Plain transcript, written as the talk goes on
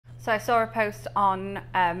So I saw a post on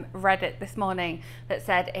Reddit this morning that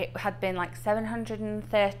said it had been like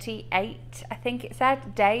 738, I think it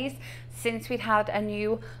said, days since we'd had a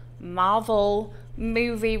new Marvel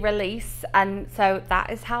movie release, and so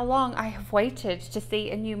that is how long I have waited to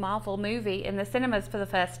see a new Marvel movie in the cinemas for the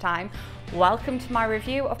first time. Welcome to my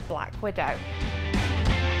review of Black Widow.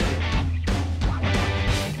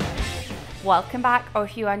 Welcome back, or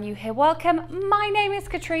if you are new here, welcome. My name is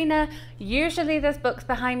Katrina. Usually there's books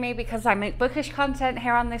behind me because I make bookish content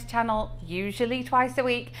here on this channel, usually twice a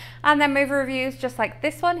week, and then movie reviews just like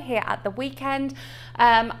this one here at the weekend.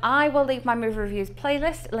 I will leave my movie reviews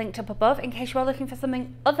playlist linked up above in case you are looking for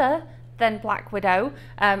something other than Black Widow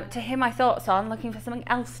to hear my thoughts on, looking for something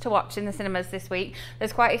else to watch in the cinemas this week.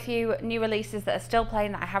 There's quite a few new releases that are still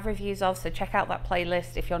playing that I have reviews of, so check out that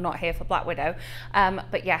playlist if you're not here for Black Widow.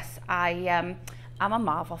 But yes, I'm a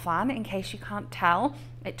Marvel fan, in case you can't tell.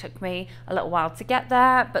 It took me a little while to get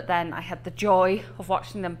there, but then I had the joy of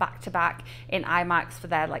watching them back to back in IMAX for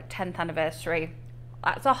their like 10th anniversary.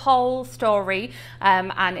 That's a whole story,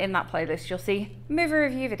 and in that playlist you'll see movie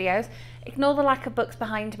review videos. Ignore the lack of books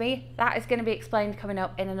behind me. That is going to be explained coming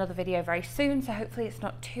up in another video very soon, so hopefully it's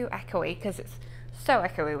not too echoey, because it's so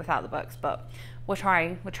echoey without the books, but we're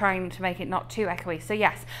trying to make it not too echoey. So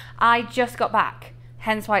yes, I just got back,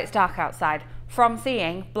 hence why it's dark outside, from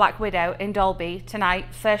seeing Black Widow in Dolby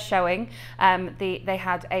tonight, first showing. They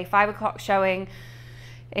had a 5 o'clock showing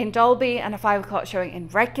in Dolby and a 5 o'clock showing in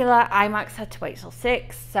regular. IMAX had to wait till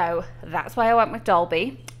 6, so that's why I went with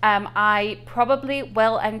Dolby. I probably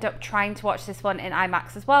will end up trying to watch this one in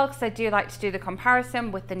IMAX as well, because I do like to do the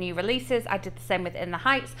comparison with the new releases. I did the same with In the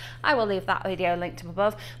Heights. I will leave that video linked up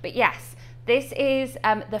above. But yes, this is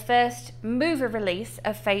the first movie release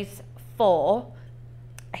of Phase 4,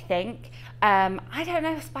 I think. I don't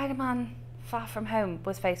know if Spider-Man Far From Home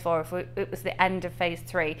was Phase 4, if it was the end of Phase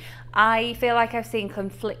 3. I feel like I've seen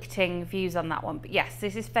conflicting views on that one. But yes,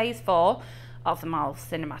 this is Phase 4 of the Marvel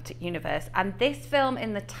Cinematic Universe. And this film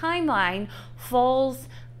in the timeline falls,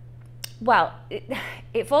 well,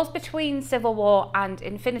 it falls between Civil War and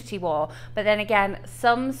Infinity War. But then again,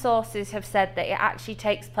 some sources have said that it actually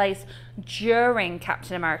takes place during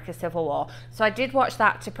Captain America Civil War. So I did watch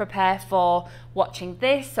that to prepare for watching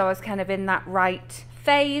this. So I was kind of in that right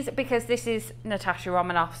phase, because this is Natasha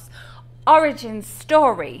Romanoff's origin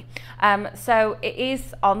story. So it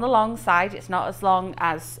is on the long side. It's not as long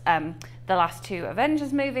as the last two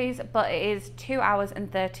Avengers movies, but it is 2 hours and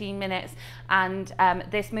 13 minutes. And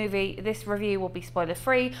this review will be spoiler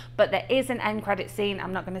free, but there is an end credit scene.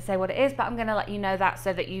 I'm not going to say what it is, but I'm going to let you know that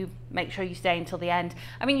so that you make sure you stay until the end.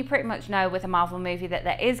 I mean, you pretty much know with a Marvel movie that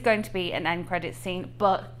there is going to be an end credit scene,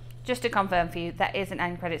 but just to confirm for you, there is an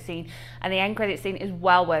end credit scene, and the end credit scene is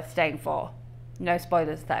well worth staying for. No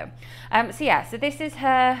spoilers though. So yeah, so this is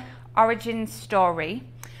her origin story.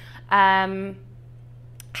 However,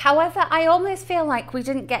 I almost feel like we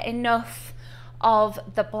didn't get enough of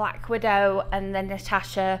the Black Widow and the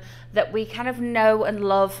Natasha that we kind of know and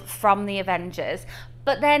love from the Avengers.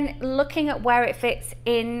 But then looking at where it fits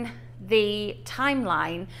in the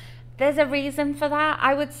timeline, there's a reason for that.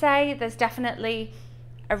 I would say there's definitely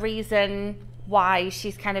a reason why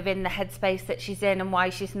she's kind of in the headspace that she's in, and why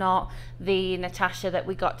she's not the Natasha that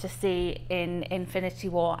we got to see in Infinity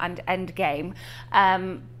War and Endgame.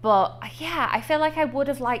 But yeah, I feel like I would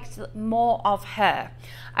have liked more of her.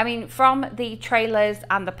 I mean, from the trailers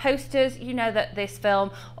and the posters, you know that this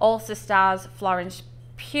film also stars Florence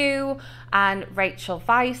Pugh and Rachel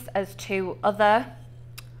Weisz as two other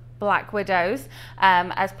Black Widows,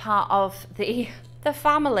 as part of the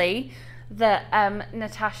family that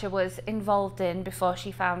Natasha was involved in before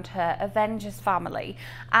she found her Avengers family.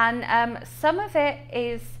 And some of it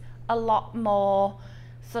is a lot more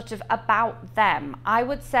sort of about them. I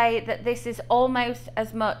would say that this is almost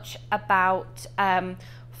as much about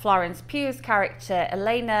Florence Pugh's character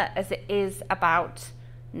Elena as it is about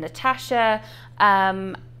Natasha.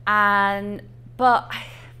 But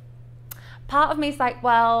part of me is like,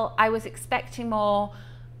 well, I was expecting more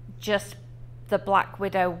just the Black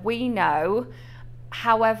Widow we know.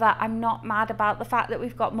 However, I'm not mad about the fact that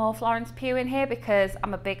we've got more Florence Pugh in here, because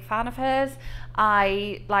I'm a big fan of hers.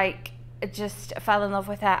 I just fell in love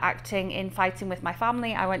with her acting in Fighting With My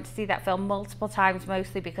Family. I went to see that film multiple times,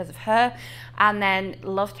 mostly because of her, and then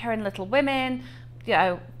loved her in Little Women, you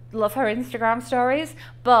know, love her Instagram stories.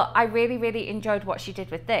 But I really, really enjoyed what she did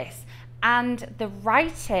with this. And the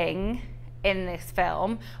writing in this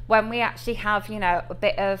film, when we actually have, you know, a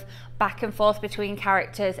bit of back and forth between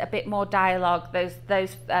characters, a bit more dialogue,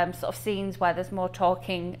 those sort of scenes where there's more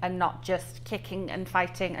talking and not just kicking and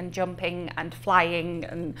fighting and jumping and flying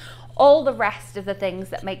and all the rest of the things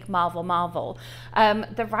that make Marvel Marvel.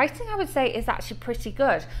 The writing, I would say, is actually pretty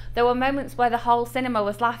good. There were moments where the whole cinema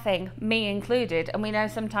was laughing, me included, and we know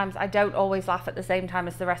sometimes I don't always laugh at the same time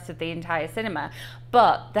as the rest of the entire cinema,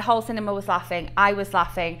 but the whole cinema was laughing, I was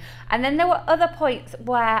laughing. And then there were other points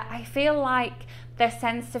where I feel like their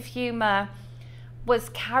sense of humour was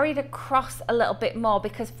carried across a little bit more,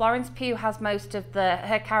 because Florence Pugh has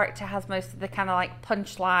her character has most of the kind of like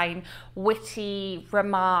punchline, witty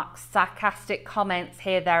remarks, sarcastic comments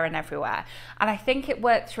here, there and everywhere. And I think it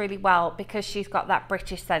works really well because she's got that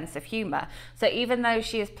British sense of humour. So even though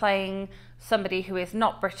she is playing somebody who is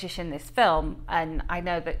not British in this film, and I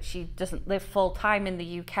know that she doesn't live full time in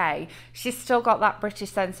the UK, she's still got that British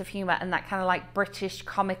sense of humour and that kind of like British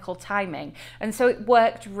comical timing. And so it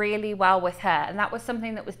worked really well with her, and that was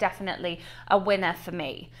something that was definitely a winner for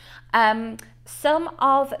me. Some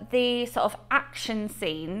of the sort of action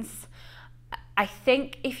scenes, I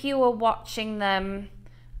think if you were watching them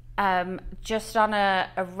just on a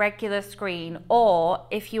regular screen, or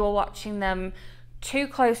if you were watching them too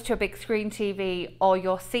close to a big screen TV, or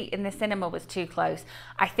your seat in the cinema was too close,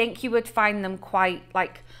 I think you would find them quite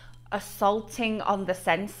like assaulting on the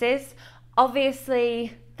senses.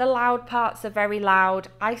 Obviously, the loud parts are very loud.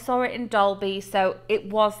 I saw it in Dolby, so it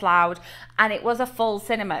was loud, and it was a full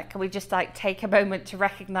cinema. Can we just like take a moment to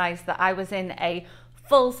recognize that I was in a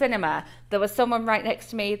full cinema? There was someone right next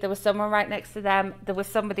to me, there was someone right next to them, there was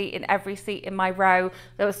somebody in every seat in my row,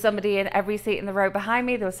 there was somebody in every seat in the row behind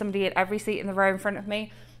me, there was somebody in every seat in the row in front of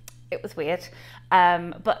me. It was weird,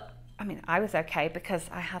 but I mean, I was okay because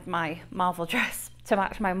I had my Marvel dress to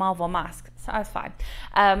match my Marvel mask, so I was fine.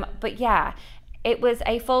 But yeah, it was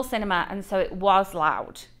a full cinema, and so it was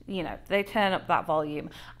loud. You know, they turn up that volume.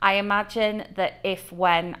 I imagine that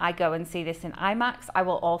when I go and see this in IMAX, I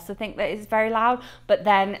will also think that it's very loud, but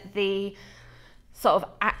then the sort of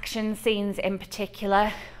action scenes in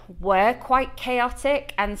particular were quite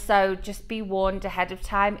chaotic, and so just be warned ahead of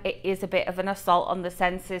time, it is a bit of an assault on the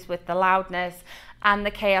senses with the loudness and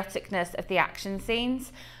the chaoticness of the action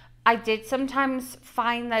scenes. I did sometimes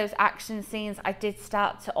find those action scenes, I did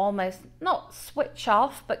start to almost not switch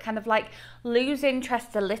off, but kind of like lose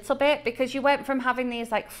interest a little bit, because you went from having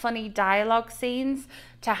these like funny dialogue scenes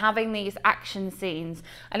to having these action scenes,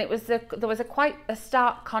 and there was quite a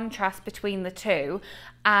stark contrast between the two.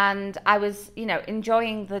 And I was, you know,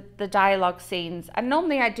 enjoying the dialogue scenes, and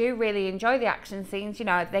normally I do really enjoy the action scenes. You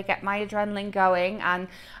know, they get my adrenaline going, and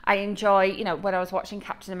I enjoy, you know, when I was watching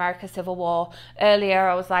Captain America Civil War earlier,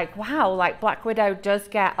 I was like, wow, like Black Widow does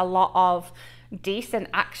get a lot of decent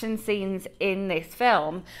action scenes in this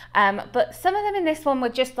film, but some of them in this one were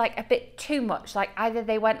just like a bit too much. Like either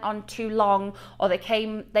they went on too long, or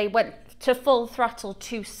they went to full throttle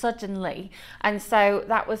too suddenly, and so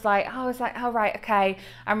that was like, I was like, oh right, okay,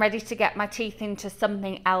 I'm ready to get my teeth into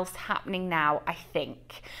something else happening now, I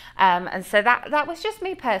think. And so that was just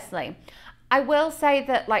me personally. I will say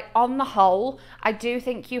that, like, on the whole, I do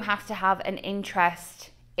think you have to have an interest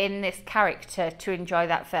in this character to enjoy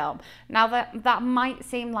that film. Now that might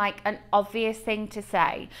seem like an obvious thing to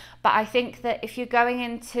say, but I think that if you're going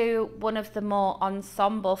into one of the more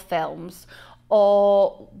ensemble films,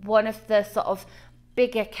 or one of the sort of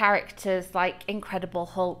bigger characters like Incredible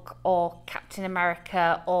Hulk or Captain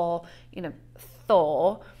America or, you know,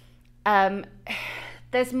 Thor,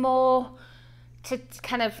 there's more to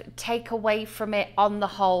kind of take away from it on the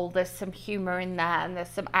whole. There's some humor in there, and there's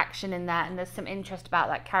some action in there, and there's some interest about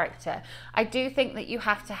that character. I do think that you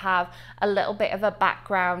have to have a little bit of a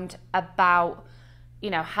background about, you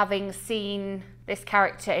know, having seen this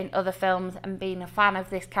character in other films and being a fan of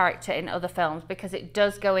this character in other films, because it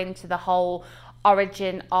does go into the whole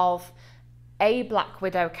origin of a Black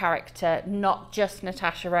Widow character, not just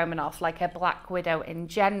Natasha Romanoff, like a Black Widow in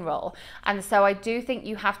general. And so I do think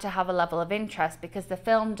you have to have a level of interest, because the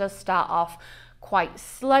film does start off quite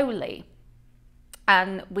slowly,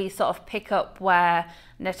 and we sort of pick up where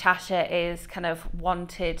Natasha is kind of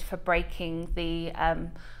wanted for breaking the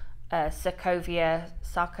Sokovia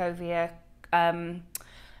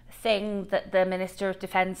thing that the Minister of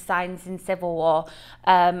Defence signs in Civil War,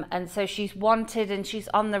 and so she's wanted and she's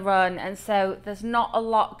on the run, and so there's not a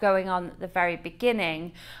lot going on at the very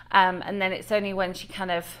beginning, and then it's only when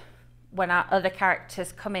when our other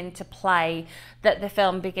characters come into play that the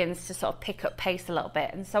film begins to sort of pick up pace a little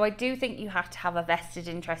bit. And so I do think you have to have a vested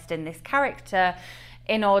interest in this character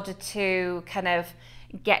in order to kind of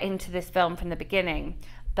get into this film from the beginning.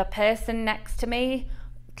 The person next to me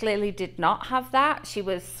clearly did not have that. She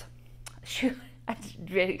did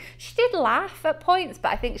laugh at points, but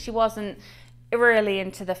I think she wasn't really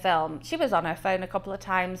into the film. She was on her phone a couple of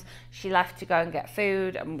times. She left to go and get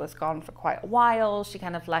food and was gone for quite a while. She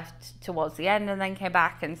kind of left towards the end and then came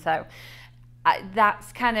back. And so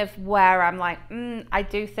that's kind of where I'm like, I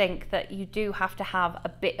do think that you do have to have a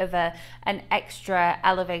bit of an extra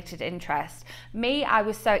elevated interest. Me, I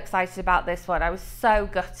was so excited about this one. I was so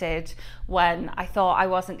gutted when I thought I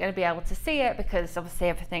wasn't going to be able to see it because obviously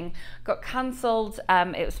everything got cancelled.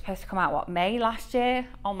 It was supposed to come out, May last year?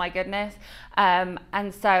 Oh my goodness.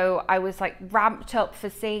 And so I was like ramped up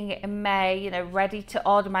for seeing it in May, you know, ready to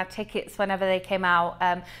order my tickets whenever they came out.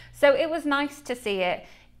 So it was nice to see it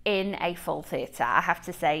in a full theatre, I have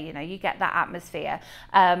to say. You know, you get that atmosphere.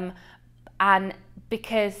 And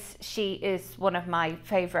because she is one of my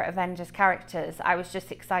favourite Avengers characters, I was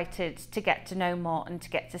just excited to get to know more and to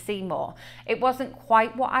get to see more. It wasn't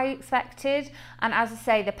quite what I expected, and as I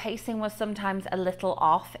say, the pacing was sometimes a little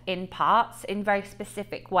off in parts, in very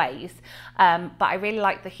specific ways. But I really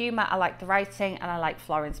like the humour, I like the writing, and I like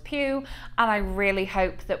Florence Pugh, and I really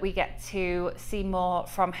hope that we get to see more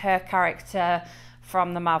from her character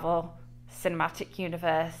from the Marvel Cinematic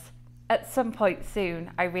Universe at some point soon.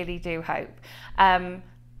 I really do hope.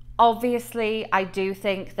 Obviously, I do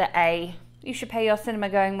think that A, you should pay your cinema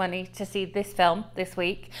going money to see this film this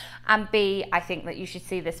week, and B, I think that you should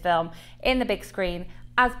see this film in the big screen,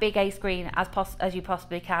 as big a screen as you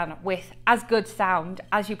possibly can, with as good sound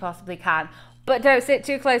as you possibly can. But don't sit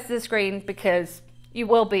too close to the screen because you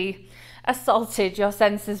will be assaulted. Your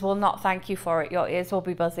senses will not thank you for it. Your ears will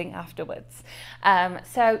be buzzing afterwards.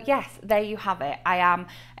 So yes, there you have it. I am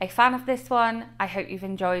a fan of this one. I hope you've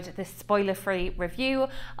enjoyed this spoiler-free review.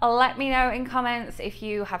 Let me know in comments if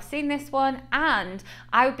you have seen this one, and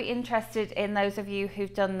I would be interested in those of you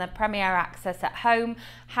who've done the premiere access at home.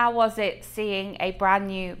 How was it seeing a brand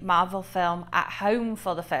new Marvel film at home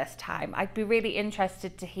for the first time? I'd be really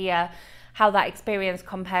interested to hear how that experience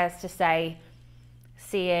compares to, say,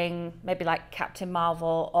 seeing maybe like Captain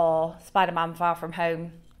Marvel or Spider-Man Far From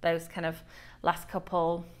Home, those kind of last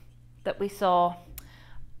couple that we saw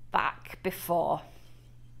back before.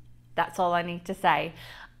 That's all I need to say.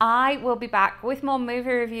 I will be back with more movie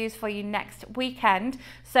reviews for you next weekend,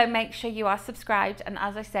 so make sure you are subscribed, and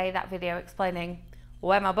as I say, that video explaining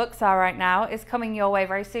where my books are right now is coming your way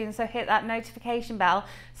very soon, so hit that notification bell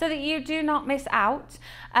so that you do not miss out.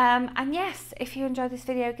 And yes, if you enjoyed this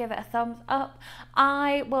video, give it a thumbs up.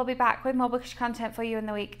 I will be back with more bookish content for you in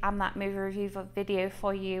the week and that movie review video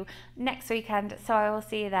for you next weekend, so I will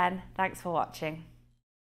see you then. Thanks for watching.